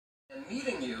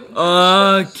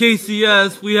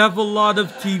KCS, we have a lot of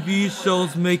TV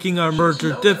shows making our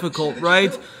merger difficult,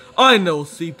 right? I know,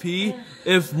 CP.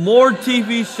 If more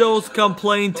TV shows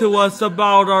complain to us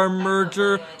about our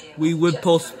merger, we would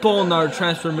postpone our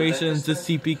transformation into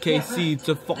CPKC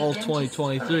to fall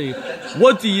 2023.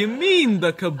 What do you mean,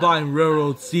 the combined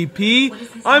railroad,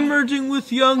 CP? I'm merging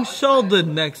with young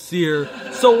Sheldon next year.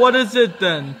 So what is it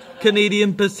then?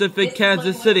 Canadian Pacific,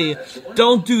 Kansas City.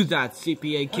 Don't do that,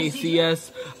 CP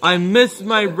KCS. I miss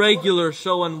my regular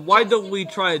show, and why don't we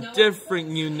try a different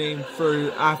new name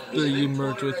for after you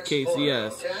merge with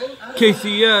KCS?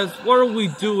 KCS, what are we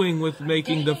doing with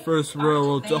making the first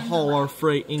railroad to haul our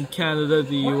freight in Canada,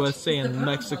 the USA, and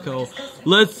Mexico?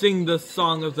 Let's sing the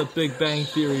song of the Big Bang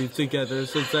Theory together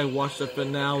since I watched the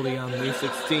finale on May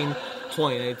 16,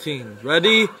 2019.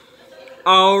 Ready?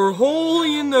 Our whole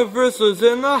universe was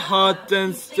in a hot,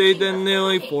 dense state, and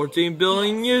nearly 14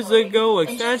 billion years ago,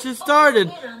 expansion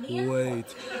started. Wait,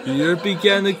 the Earth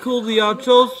began to cool, the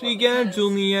autotrophs began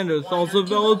to Neanderthals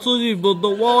developed, so we built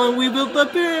the wall and we built the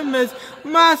pyramids.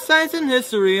 Math, science, and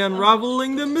history,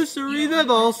 unraveling the mystery that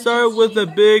all started with a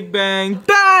Big Bang.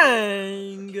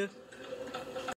 Bang!